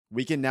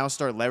We can now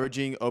start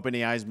leveraging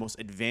OpenAI's most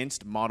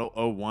advanced model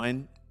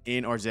O1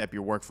 in our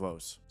Zapier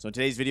workflows. So in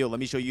today's video, let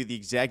me show you the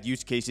exact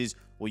use cases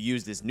we'll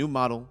use this new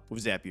model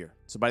with Zapier.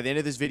 So by the end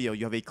of this video,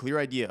 you have a clear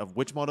idea of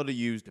which model to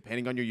use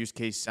depending on your use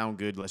case. Sound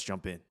good? Let's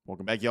jump in.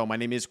 Welcome back, y'all. My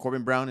name is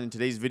Corbin Brown, and in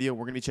today's video,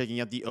 we're going to be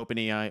checking out the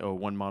OpenAI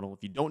O1 model.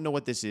 If you don't know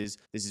what this is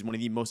one of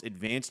the most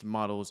advanced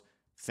models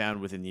found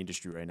within the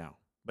industry right now.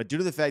 But due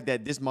to the fact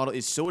that this model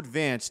is so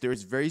advanced, there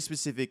is very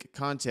specific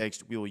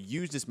context we will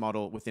use this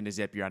model within a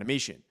Zapier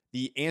automation.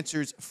 The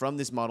answers from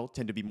this model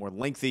tend to be more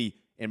lengthy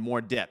and more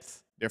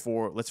depth.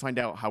 Therefore, let's find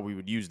out how we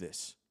would use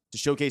this. To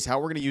showcase how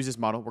we're going to use this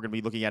model, we're going to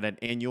be looking at an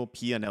annual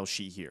P&L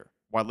sheet here.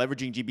 While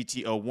leveraging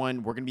GPT-O1,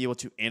 we're going to be able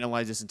to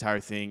analyze this entire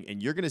thing,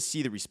 and you're going to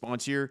see the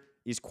response here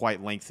is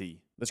quite lengthy.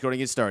 Let's go ahead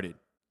and get started.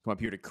 Come up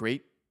here to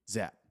Create,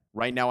 Zap.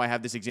 Right now, I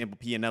have this example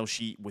P&L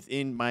sheet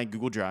within my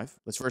Google Drive.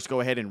 Let's first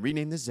go ahead and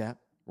rename this Zap.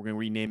 We're going to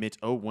rename it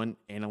O1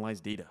 Analyze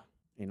Data.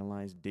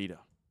 Analyze Data.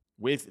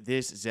 With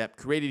this Zap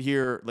created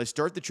here, let's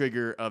start the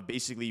trigger of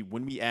basically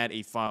when we add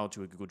a file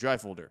to a Google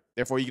Drive folder.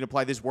 Therefore, you can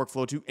apply this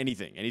workflow to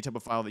anything, any type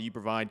of file that you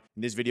provide.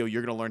 In this video,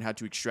 you're going to learn how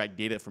to extract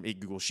data from a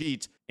Google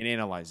Sheet and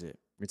analyze it.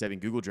 We're going to type in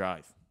Google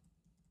Drive.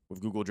 With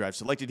Google Drive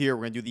selected here,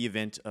 we're going to do the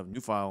event of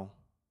new file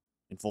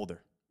and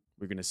folder.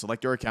 We're going to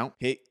select our account,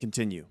 hit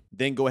continue.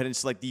 Then go ahead and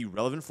select the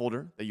relevant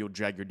folder that you'll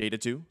drag your data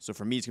to. So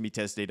for me, it's going to be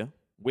test data.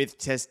 With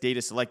test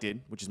data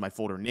selected, which is my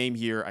folder name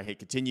here, I hit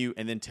continue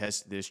and then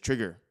test this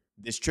trigger.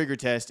 This trigger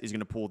test is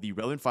going to pull the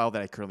relevant file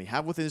that I currently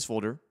have within this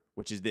folder,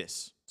 which is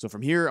this. So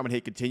from here, I'm going to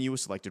hit continue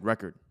with selected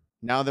record.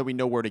 Now that we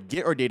know where to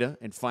get our data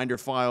and find our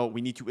file, we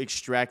need to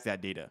extract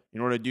that data. In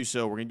order to do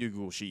so, we're going to do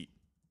Google Sheet.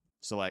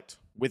 Select.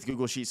 With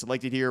Google Sheet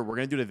selected here, we're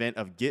going to do an event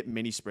of get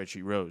many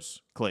spreadsheet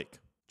rows. Click.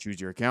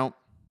 Choose your account.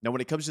 Now, when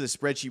it comes to the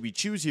spreadsheet we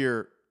choose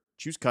here,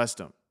 choose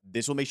custom.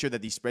 This will make sure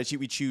that the spreadsheet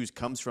we choose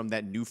comes from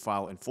that new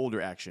file and folder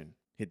action.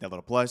 Hit that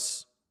little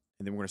plus,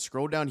 and then we're going to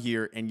scroll down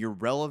here, and your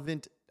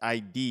relevant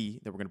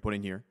ID that we're going to put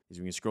in here is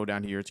we're going to scroll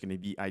down here. It's going to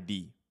be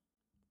ID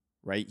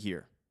right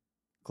here.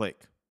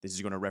 Click. This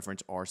is going to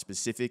reference our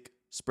specific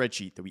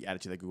spreadsheet that we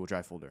added to that Google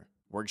Drive folder.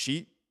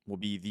 Worksheet will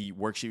be the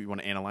worksheet we want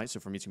to analyze. So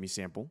for me, it's going to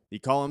be sample. The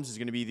columns is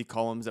going to be the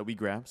columns that we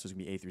grab. So it's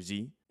going to be A through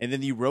Z. And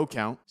then the row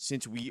count,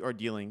 since we are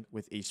dealing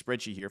with a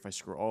spreadsheet here, if I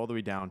scroll all the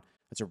way down,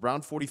 that's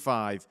around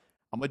 45.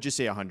 I'm going to just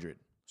say 100.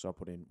 So I'll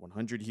put in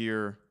 100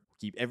 here.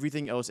 Keep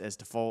everything else as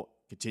default.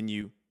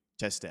 Continue.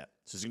 Test step.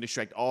 So it's going to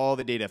extract all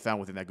the data found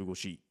within that Google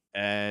Sheet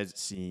as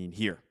seen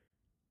here.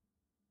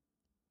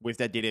 With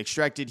that data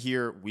extracted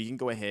here, we can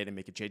go ahead and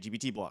make a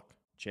ChatGPT block.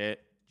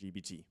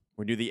 ChatGPT.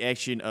 We're going to do the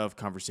action of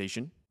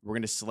conversation. We're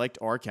going to select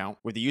our account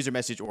with the user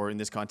message, or in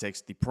this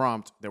context, the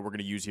prompt that we're going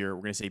to use here.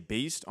 We're going to say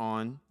based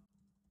on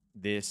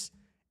this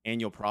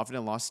annual profit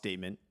and loss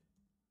statement.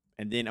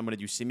 And then I'm going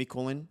to do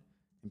semicolon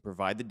and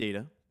provide the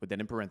data. Put that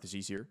in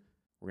parentheses here.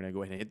 We're going to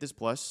go ahead and hit this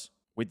plus.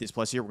 With this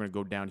plus here, we're going to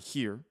go down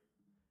here.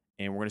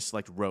 And we're going to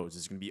select rows.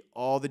 This is going to be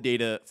all the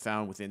data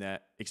found within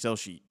that Excel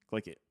sheet.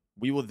 Click it.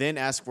 We will then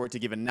ask for it to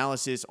give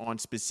analysis on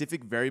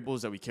specific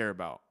variables that we care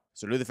about.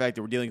 So due to the fact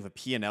that we're dealing with a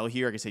P&L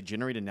here, I can say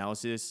generate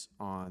analysis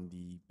on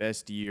the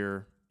best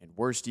year and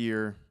worst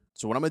year.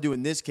 So what I'm going to do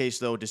in this case,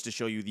 though, just to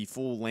show you the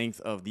full length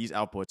of these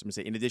outputs, I'm going to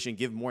say, in addition,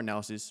 give more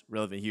analysis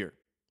relevant here.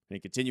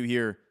 And continue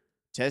here,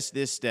 test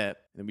this step,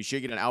 and then we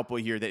should get an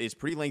output here that is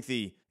pretty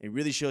lengthy and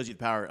really shows you the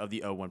power of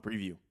the O1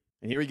 preview.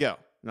 And here we go.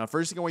 Now,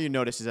 first thing I want you to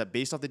notice is that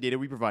based off the data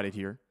we provided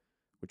here,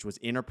 which was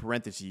in our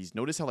parentheses,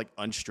 notice how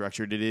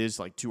unstructured it is.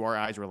 To our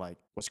eyes, we're like,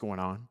 what's going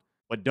on?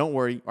 But don't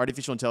worry,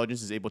 artificial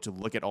intelligence is able to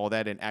look at all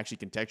that and actually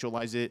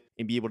contextualize it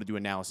and be able to do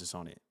analysis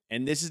on it.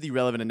 And this is the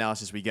relevant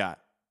analysis we got.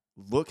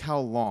 Look how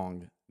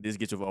long this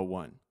gets with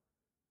O1. I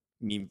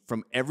mean,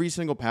 from every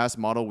single past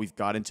model we've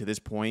gotten to this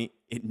point,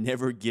 it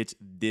never gets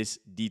this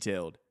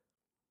detailed.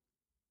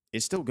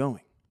 It's still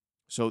going.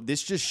 So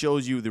this just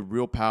shows you the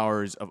real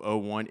powers of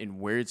O1 and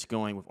where it's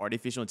going with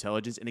artificial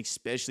intelligence, and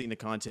especially in the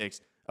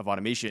context of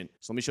automation.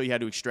 So let me show you how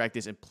to extract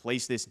this and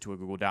place this into a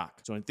Google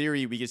Doc. So in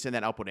theory, we can send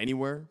that output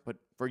anywhere. But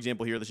for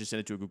example, here, let's just send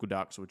it to a Google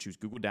Doc. So we'll choose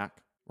Google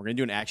Doc. We're going to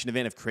do an action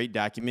event of create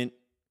document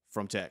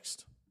from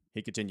text.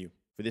 Hit continue.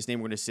 For this name,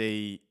 we're going to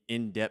say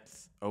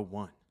in-depth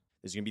O1.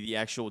 This is going to be the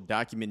actual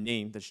document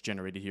name that's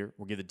generated here.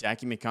 We'll give the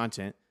document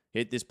content.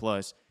 Hit this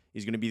plus.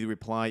 Is going to be the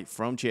reply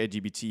from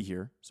ChatGPT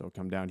here. So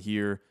come down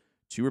here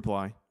to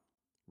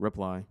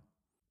reply.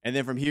 And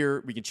then from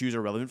here, we can choose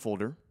our relevant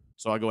folder.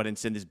 So I'll go ahead and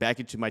send this back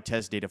into my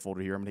test data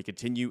folder here. I'm going to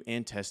continue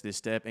and test this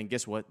step. And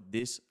guess what?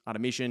 This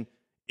automation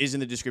is in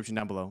the description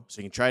down below.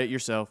 So you can try it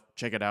yourself,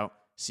 check it out,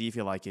 see if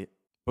you like it.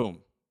 Boom.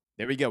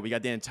 There we go. We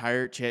got the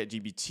entire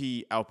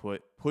ChatGPT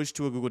output pushed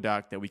to a Google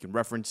Doc that we can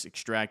reference,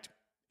 extract,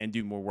 and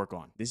do more work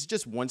on. This is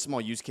just one small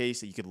use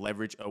case that you could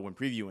leverage O1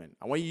 Preview in.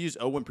 I want you to use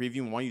O1 Preview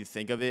and want you to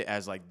think of it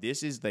as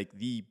this is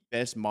the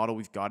best model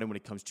we've gotten when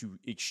it comes to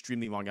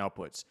extremely long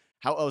outputs.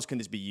 How else can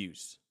this be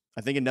used?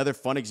 I think another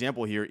fun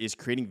example here is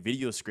creating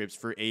video scripts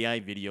for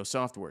AI video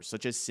software,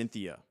 such as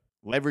Cynthia.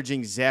 Leveraging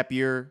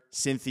Zapier,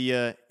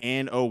 Cynthia,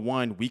 and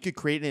O1, we could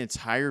create an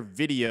entire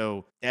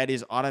video that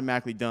is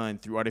automatically done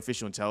through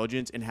artificial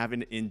intelligence and have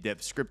an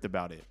in-depth script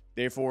about it.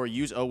 Therefore,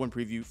 use O1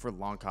 Preview for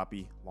long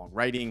copy, long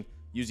writing.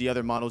 Use the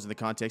other models in the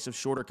context of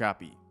shorter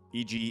copy,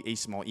 e.g. a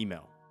small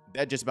email.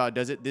 That just about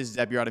does it. This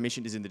Zapier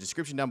automation is in the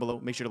description down below.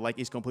 Make sure to like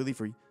it. It's completely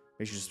free.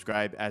 Make sure to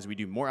subscribe as we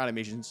do more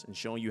automations and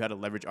showing you how to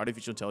leverage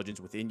artificial intelligence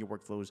within your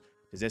workflows.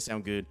 Does that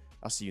sound good?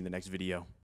 I'll see you in the next video.